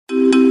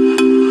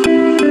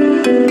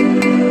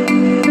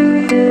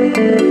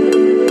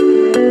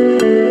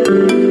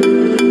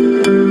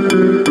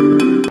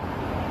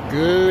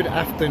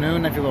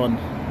afternoon everyone,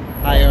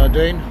 how you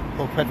doing?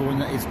 Hope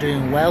everyone is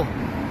doing well.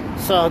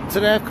 So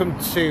today I've come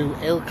to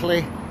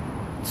Ilkley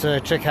to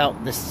check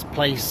out this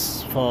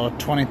place for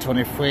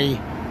 2023.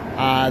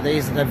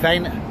 There's an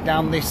event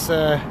down this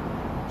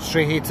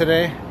street here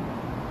today,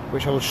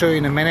 which I will show you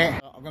in a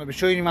minute. I'm going to be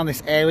showing you around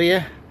this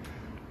area.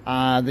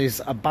 There's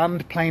a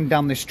band playing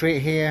down the street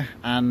here,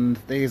 and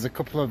there's a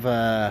couple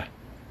of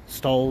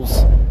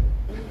stalls.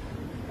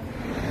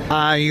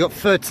 You got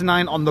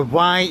 39 on the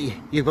right,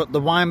 you've got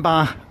the wine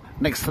bar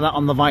next to that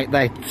on the right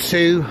there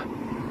too.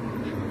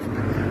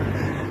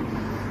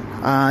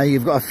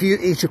 You've got a few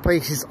eatery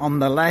places on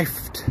the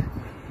left.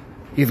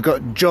 You've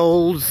got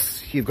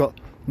Joel's, you've got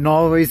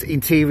Nora's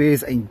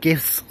Interiors and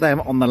Gifts there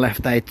on the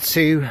left there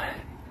too.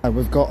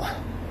 We've got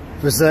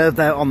Reserve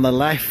there on the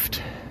left.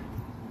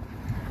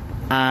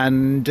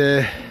 And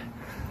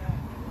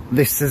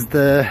this is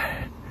the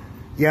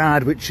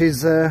yard, which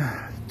is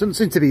doesn't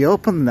seem to be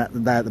open there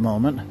at the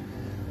moment.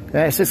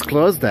 Yeah, it says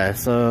closed there,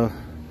 so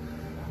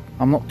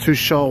I'm not too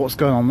sure what's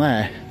going on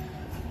there.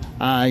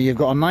 You've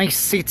got a nice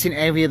seating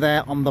area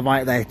there on the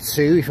right there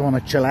too, if you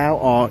want to chill out,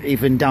 or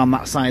even down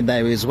that side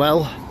there as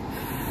well.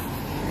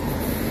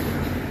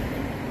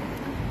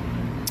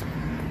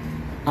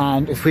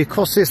 And if we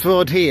cross this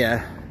road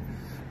here,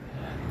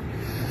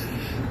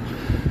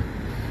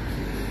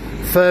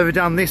 further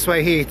down this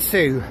way here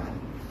too,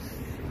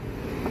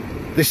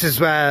 this is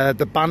where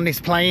the band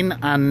is playing,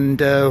 and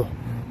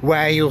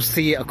where you'll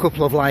see a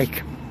couple of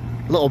like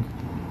little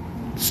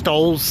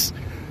stalls.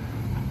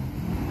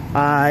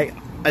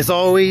 As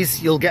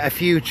always, you'll get a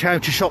few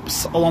charity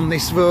shops along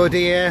this road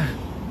here.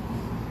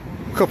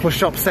 A couple of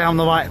shops down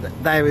the right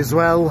there as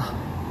well.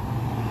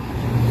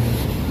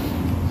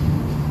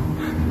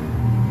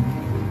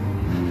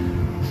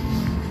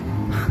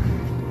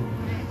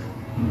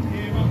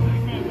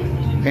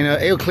 You know,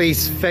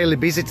 Ilkley's fairly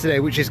busy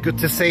today, which is good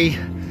to see.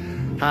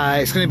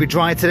 It's going to be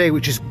dry today,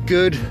 which is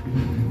good.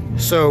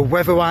 So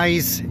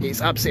weather-wise,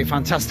 it's absolutely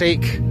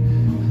fantastic.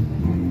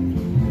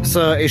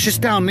 So it's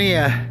just down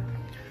here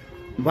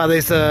where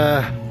there's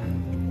a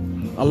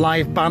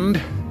live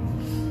band.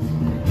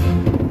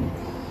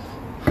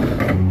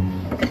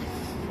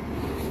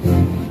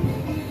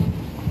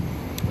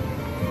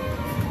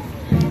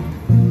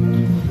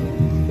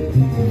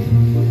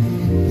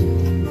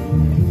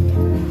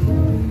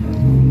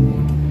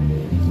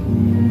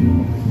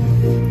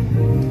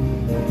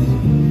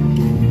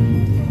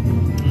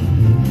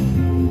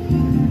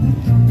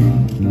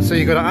 So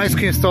you've got an ice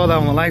cream store there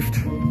on the left.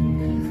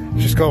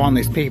 Just go on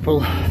these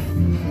people.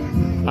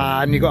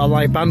 And you've got a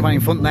live band right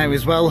in front there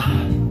as well.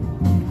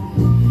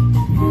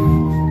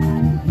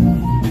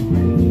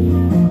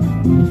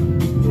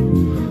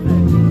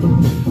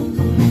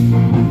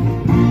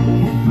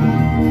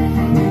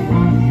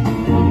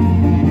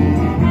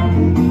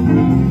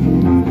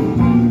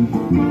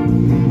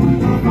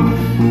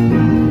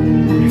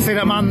 See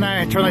that man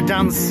there trying to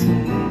dance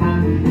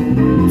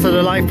to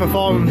the live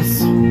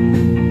performance.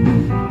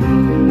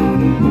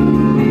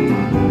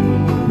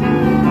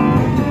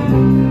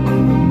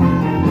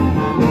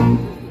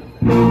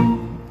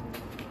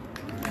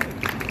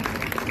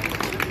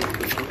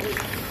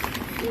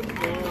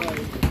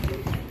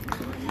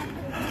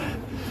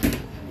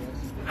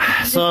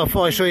 So I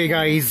thought I'd show you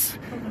guys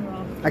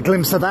a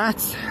glimpse of that.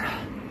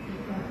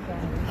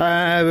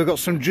 We've got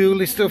some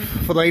jewellery stuff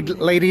for the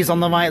ladies on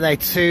the right there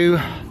too.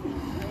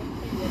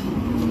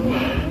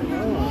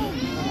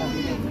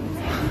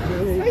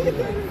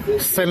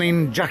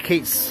 Selling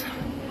jackets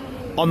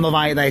on the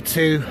right there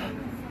too,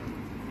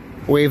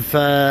 with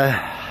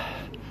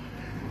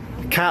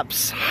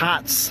caps,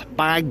 hats,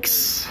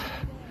 bags.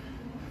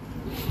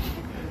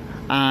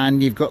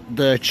 And you've got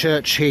the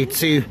church here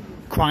too,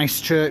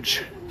 Christ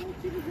Church.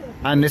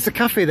 And there's a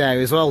cafe there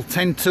as well,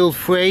 10 till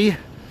 3,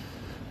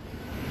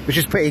 which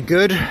is pretty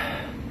good.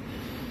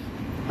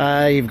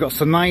 You've got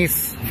some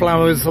nice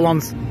flowers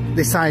along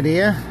this side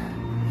here.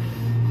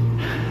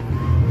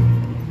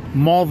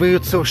 More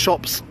retail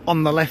shops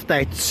on the left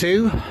there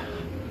too.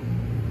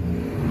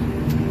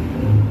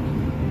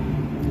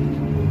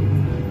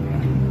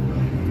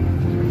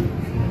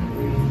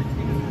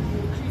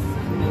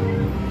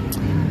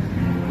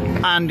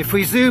 And if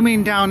we zoom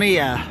in down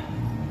here,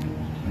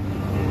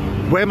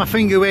 where my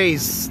finger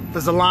is,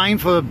 there's a line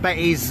for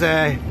Betty's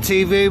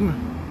tea room.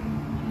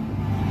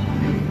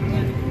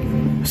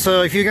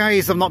 So if you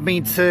guys have not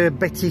been to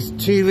Betty's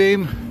tea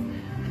room,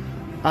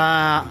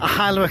 I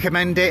highly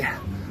recommend it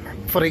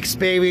for the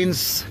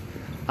experience.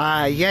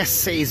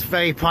 Yes, it is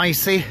very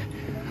pricey,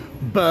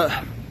 but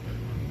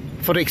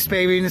for the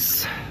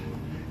experience,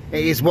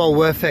 it is well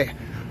worth it.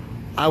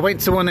 I went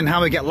to one in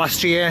Harrogate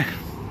last year,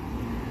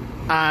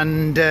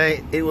 and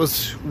it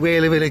was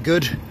really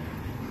good.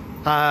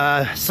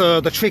 So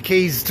the trick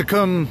is to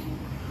come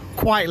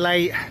quite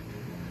late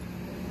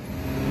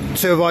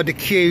to avoid the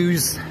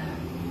queues.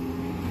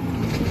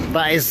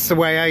 That is the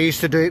way I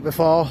used to do it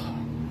before,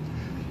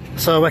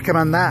 so I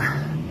recommend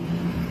that.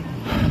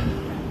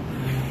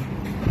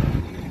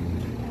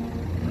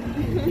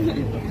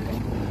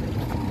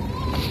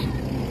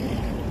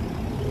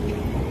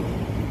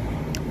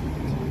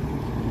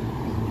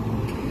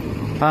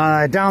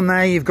 Down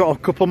there you've got a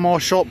couple more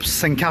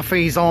shops and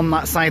cafes on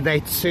that side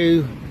there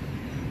too.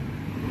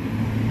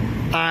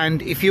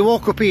 And if you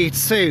walk up here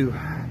too,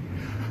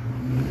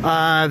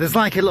 there's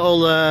like a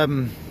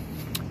little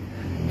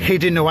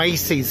hidden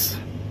oasis.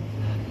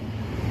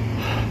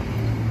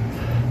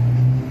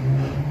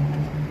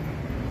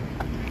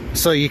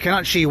 So you can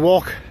actually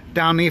walk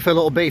down here for a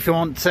little bit if you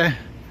want to.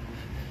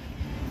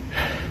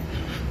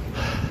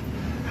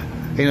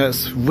 You know,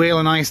 it's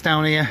really nice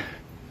down here.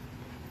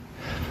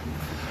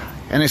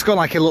 And it's got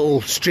like a little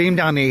stream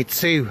down here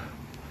too,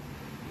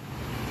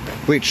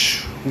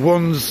 which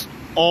runs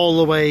all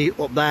the way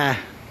up there.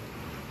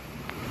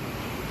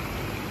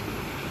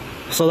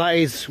 So that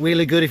is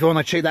really good if you want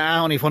to check that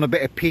out and if you want a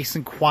bit of peace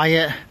and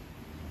quiet.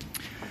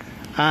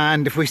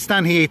 And if we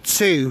stand here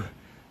too,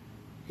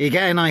 you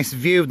get a nice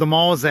view of the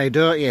moors there,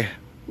 don't you?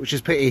 Which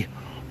is pretty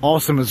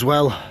awesome as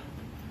well.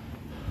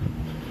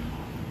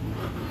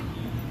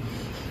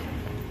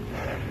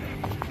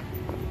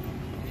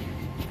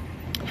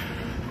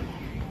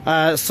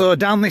 So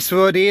down this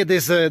road here,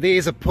 there's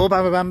a pub,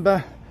 I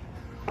remember.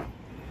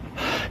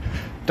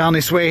 Down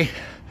this way,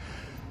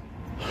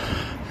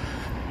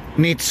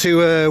 need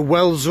to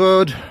Wells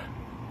Road,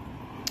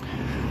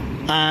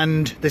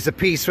 and there's a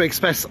Pizza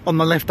Express on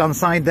the left hand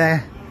side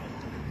there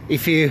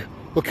if you're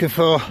looking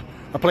for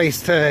a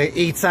place to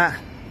eat at,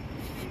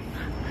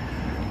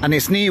 and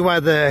it's near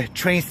where the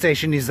train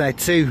station is there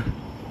too.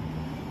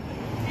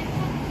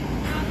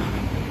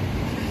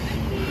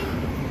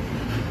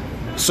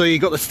 So you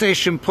got the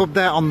station pub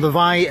there on the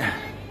right.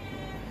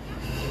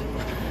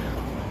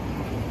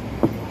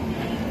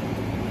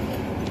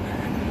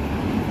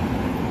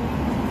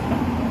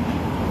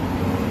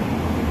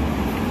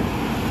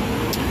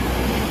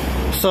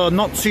 So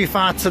not too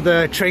far to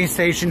the train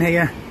station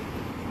here.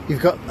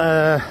 You've got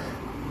an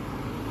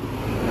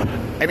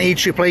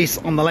eatery place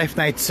on the left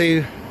there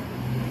too.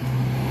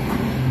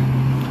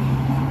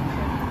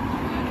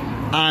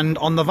 And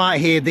on the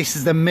right here, this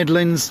is the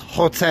Midlands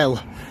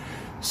Hotel.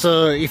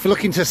 So if you're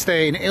looking to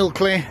stay in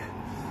Ilkley,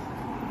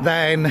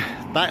 then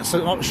that's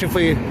an option for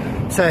you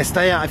to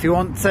stay at if you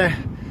want to.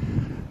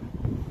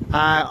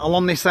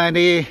 Along this side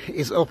here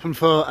is open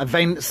for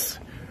events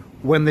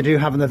when they do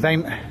have an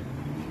event.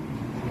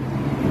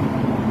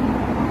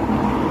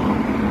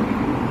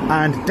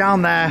 And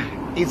down there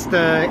is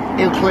the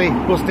Ilkley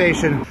bus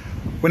station.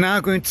 We're now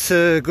going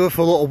to go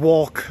for a little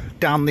walk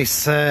down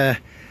this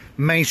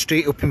main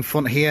street up in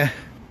front here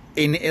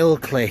in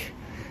Ilkley.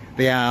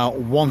 There are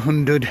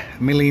 100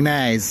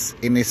 millionaires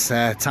in this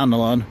town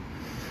alone.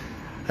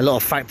 A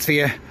little fact for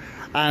you.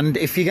 And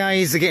if you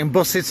guys are getting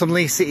buses from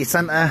Leeds City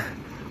Centre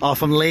or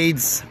from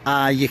Leeds,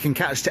 you can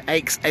catch the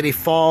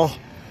X84.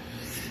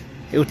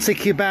 It'll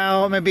take you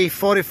about maybe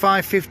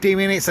 45-50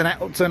 minutes and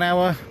up to an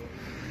hour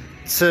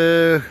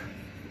to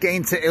get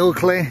into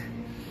Ilkley.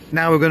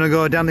 Now we're going to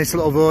go down this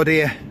little road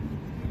here.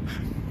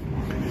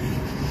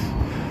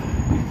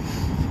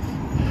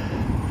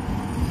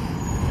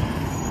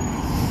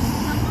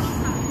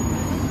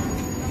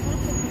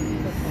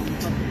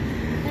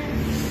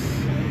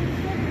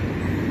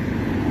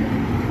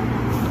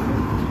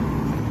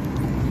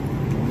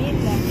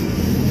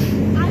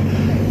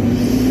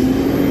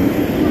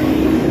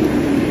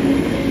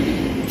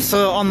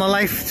 So on the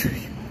left,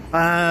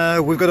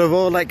 we've got a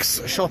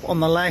Rolex shop on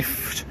the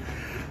left,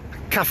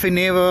 Cafe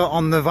Nero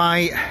on the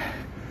right,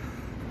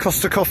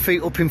 Costa Coffee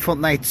up in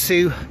front there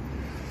too.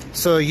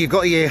 So you've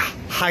got your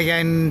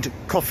high-end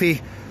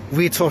coffee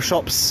retail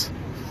shops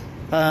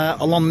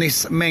along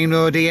this main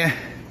road here.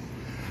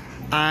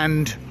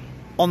 And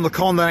on the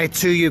corner there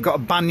too, you've got a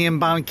Banyan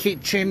Bar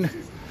Kitchen,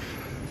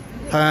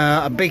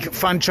 a big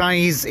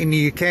franchise in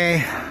the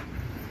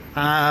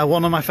UK,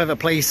 one of my favourite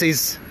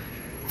places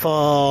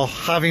for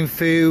having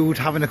food,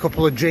 having a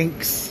couple of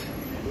drinks.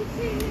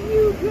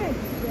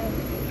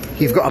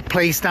 You've got a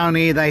place down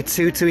here there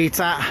too to eat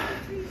at.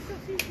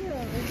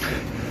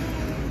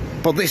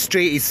 But this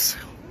street is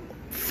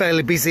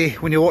fairly busy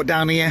when you walk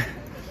down here.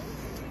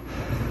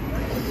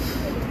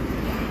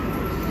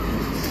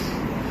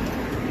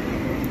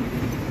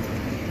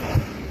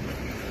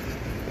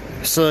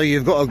 So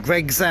you've got a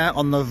Greggs there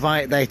on the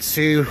right there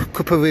too, a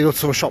couple of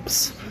retail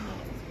shops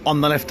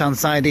on the left hand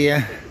side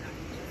here.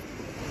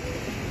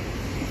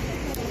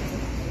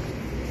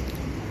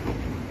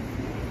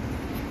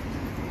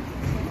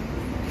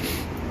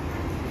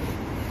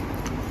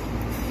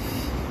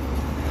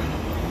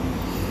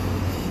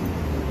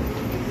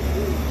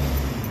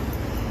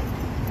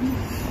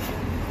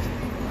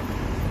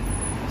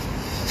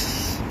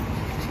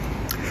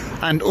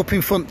 And up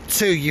in front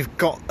too, you've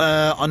got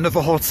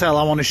another hotel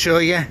I want to show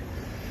you.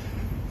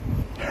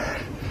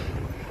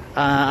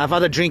 I've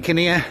had a drink in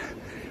here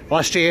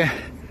last year.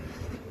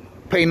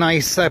 Pretty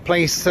nice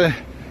place to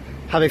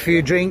have a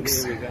few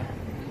drinks.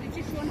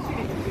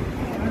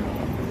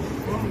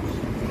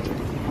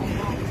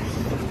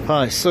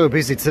 Oh, it's so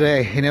busy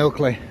today in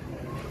Ilkley.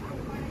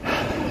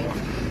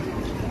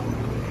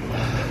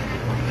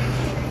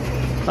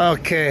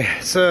 Okay,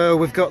 so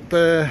we've got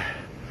the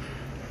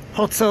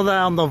hotel there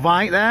on the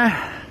right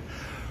there.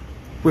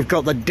 We've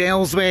got the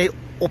Dalesway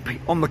up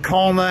on the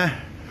corner,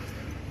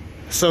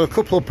 so a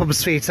couple of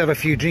pubs for you to have a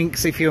few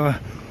drinks if you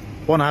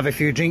want to have a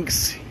few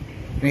drinks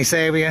in this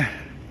area.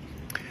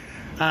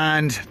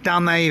 And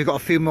down there you've got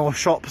a few more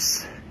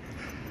shops,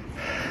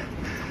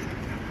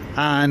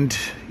 and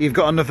you've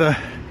got another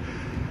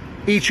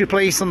eatery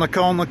place on the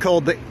corner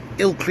called the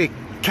Ilkley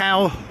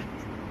Cow,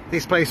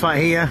 this place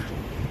right here.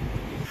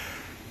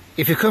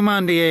 If you come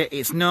around here,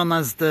 it's known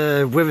as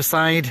the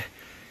Riverside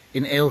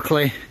in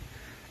Ilkley.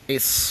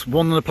 It's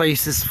one of the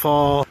places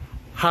for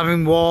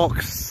having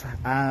walks,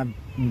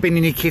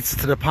 bringing your kids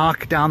to the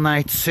park down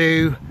there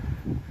too.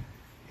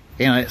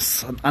 You know,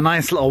 it's a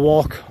nice little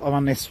walk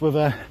around this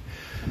river.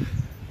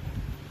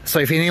 So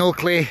if you're in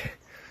Ilkley,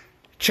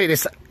 check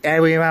this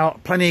area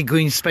out. Plenty of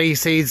green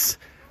spaces,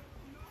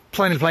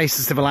 plenty of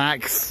places to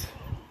relax.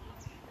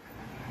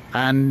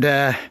 And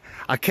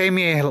I came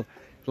here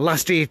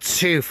last year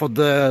too for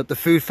the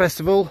food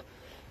festival.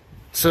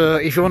 So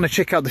if you want to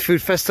check out the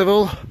food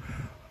festival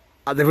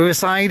at the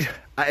Riverside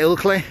at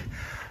Ilkley,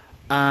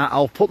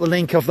 I'll put the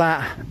link of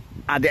that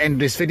at the end of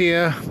this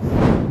video.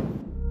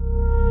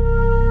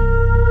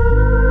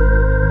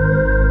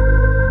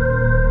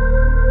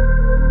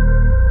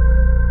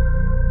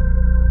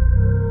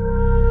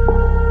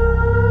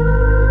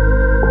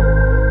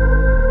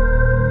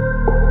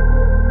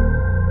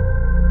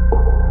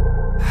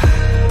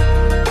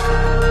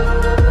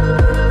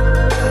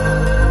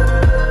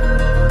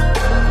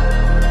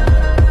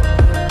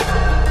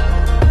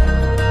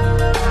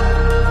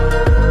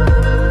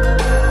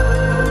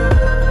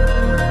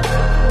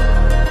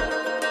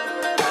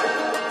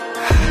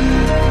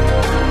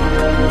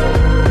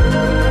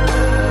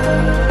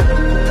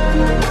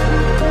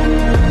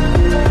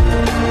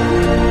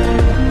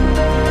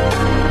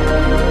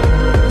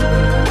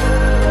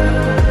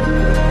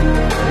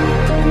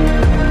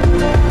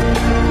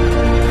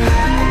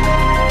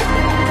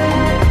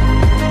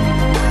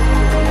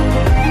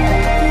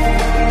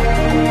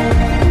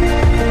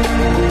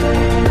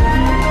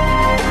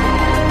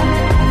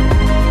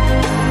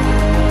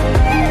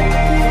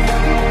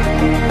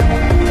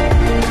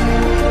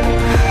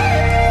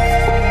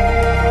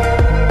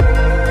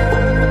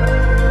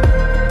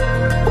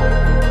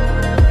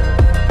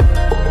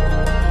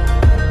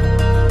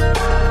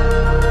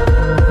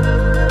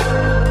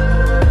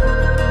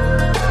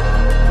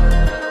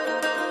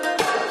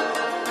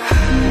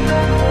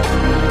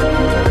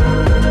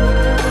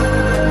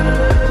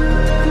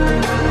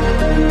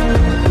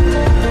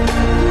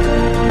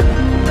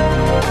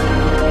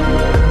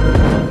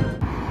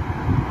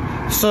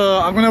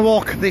 So I'm going to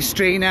walk this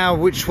street now,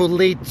 which will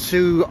lead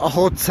to a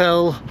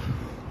hotel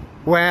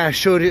where I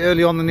showed you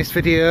early on in this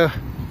video.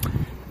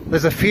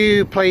 There's a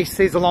few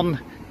places along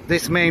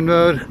this main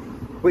road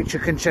which you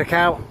can check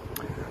out,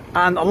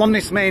 and along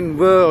this main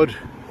road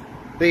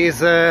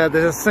there's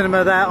a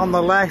cinema there on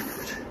the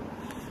left.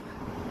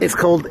 It's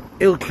called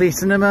Ilkley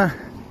Cinema.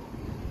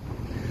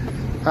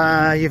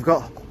 You've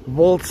got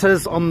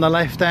Walters on the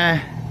left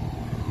there.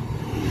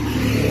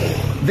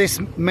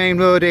 This main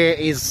road here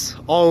is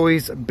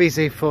always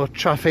busy for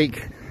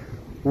traffic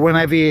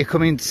whenever you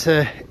come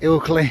into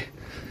Ilkley.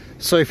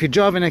 So if you're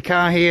driving a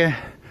car here,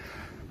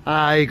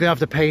 you're going to have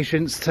the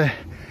patience to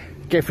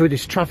get through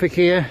this traffic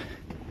here.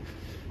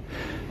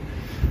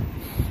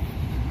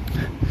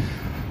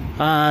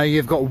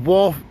 You've got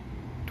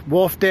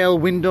Wharfdale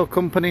Window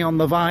Company on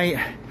the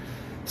right.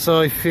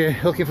 So if you're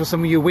looking for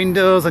some of your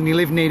windows and you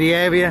live near the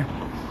area,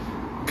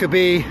 could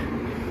be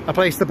a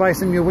place to buy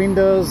some of your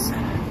windows.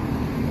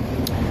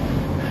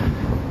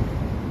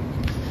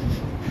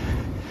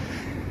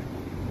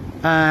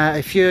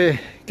 If you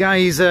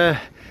guys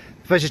are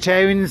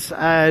vegetarians,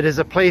 there's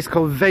a place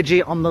called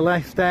Veggie on the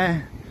left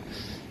there.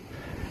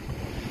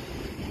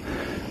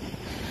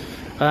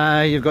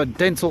 You've got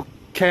Dental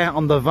Care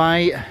on the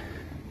right.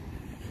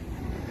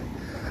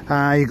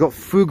 You've got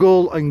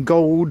Frugal and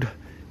Gold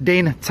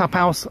Din Tap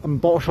House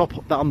and Bottle Shop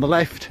that on the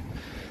left.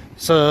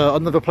 So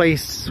another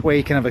place where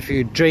you can have a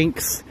few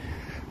drinks.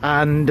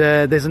 And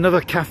there's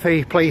another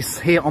cafe place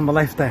here on the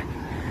left there.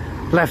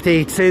 Left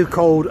here too,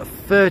 called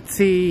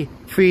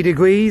 33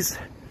 Degrees,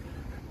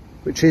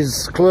 which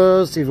is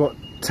closed. You've got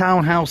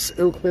Townhouse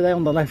Ilkley there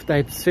on the left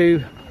there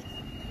too.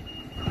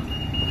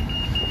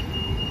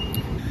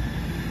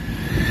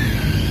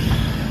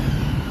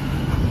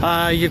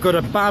 You've got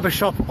a barber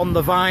shop on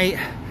the right.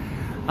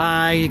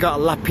 You've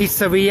got La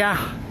Pizzeria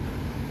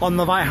on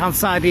the right hand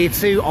side here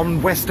too,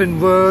 on Western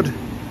Road.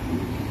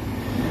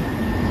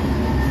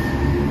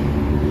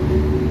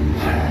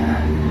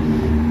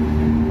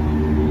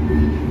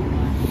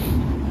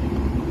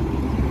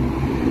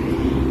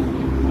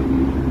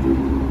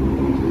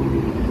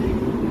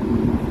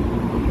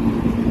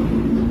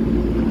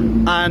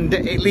 And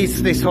it leads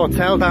to this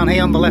hotel down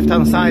here on the left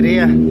hand side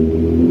here.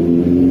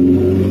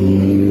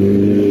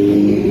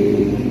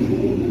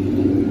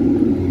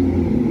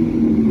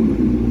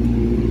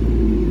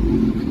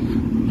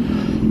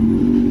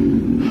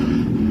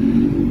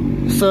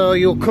 So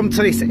you'll come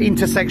to this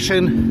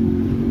intersection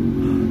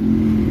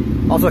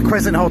of the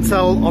Crescent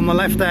Hotel on the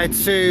left there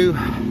too.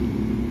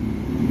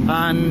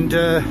 and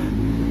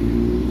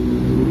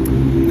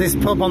this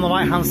pub on the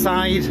right hand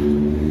side,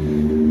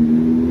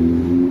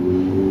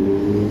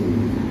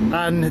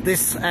 and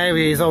this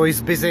area is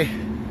always busy,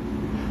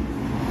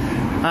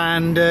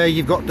 and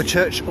you've got the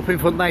church up in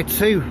front there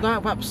too.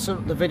 That wraps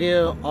up the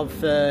video of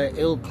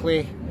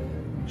Ilkley,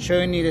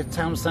 showing you the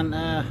town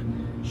centre,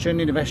 showing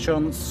you the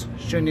restaurants,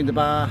 showing you the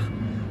bar,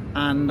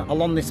 and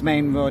along this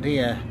main road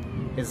here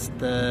is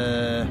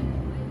a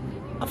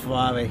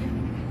Ferrari,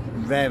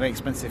 very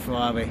expensive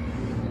Ferrari.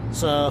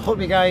 So hope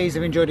you guys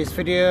have enjoyed this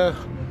video.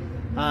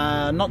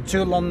 Not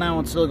too long now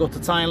until I go to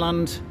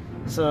Thailand,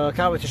 so I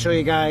can't wait to show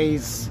you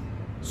guys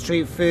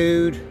street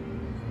food,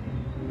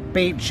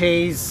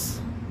 beaches,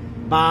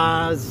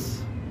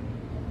 bars,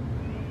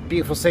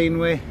 beautiful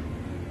scenery,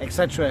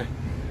 etc.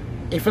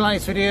 If you like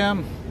this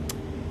video,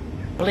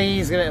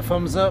 please give it a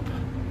thumbs up.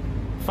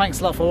 Thanks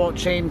a lot for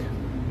watching.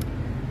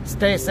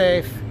 Stay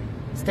safe,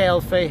 stay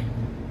healthy,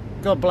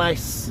 God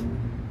bless,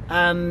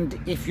 and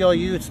if you're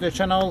new to the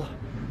channel,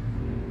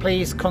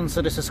 please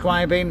consider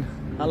subscribing.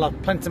 I'll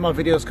have plenty more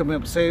videos coming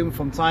up soon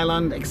from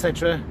Thailand,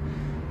 etc.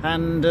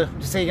 And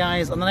see you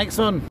guys on the next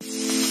one.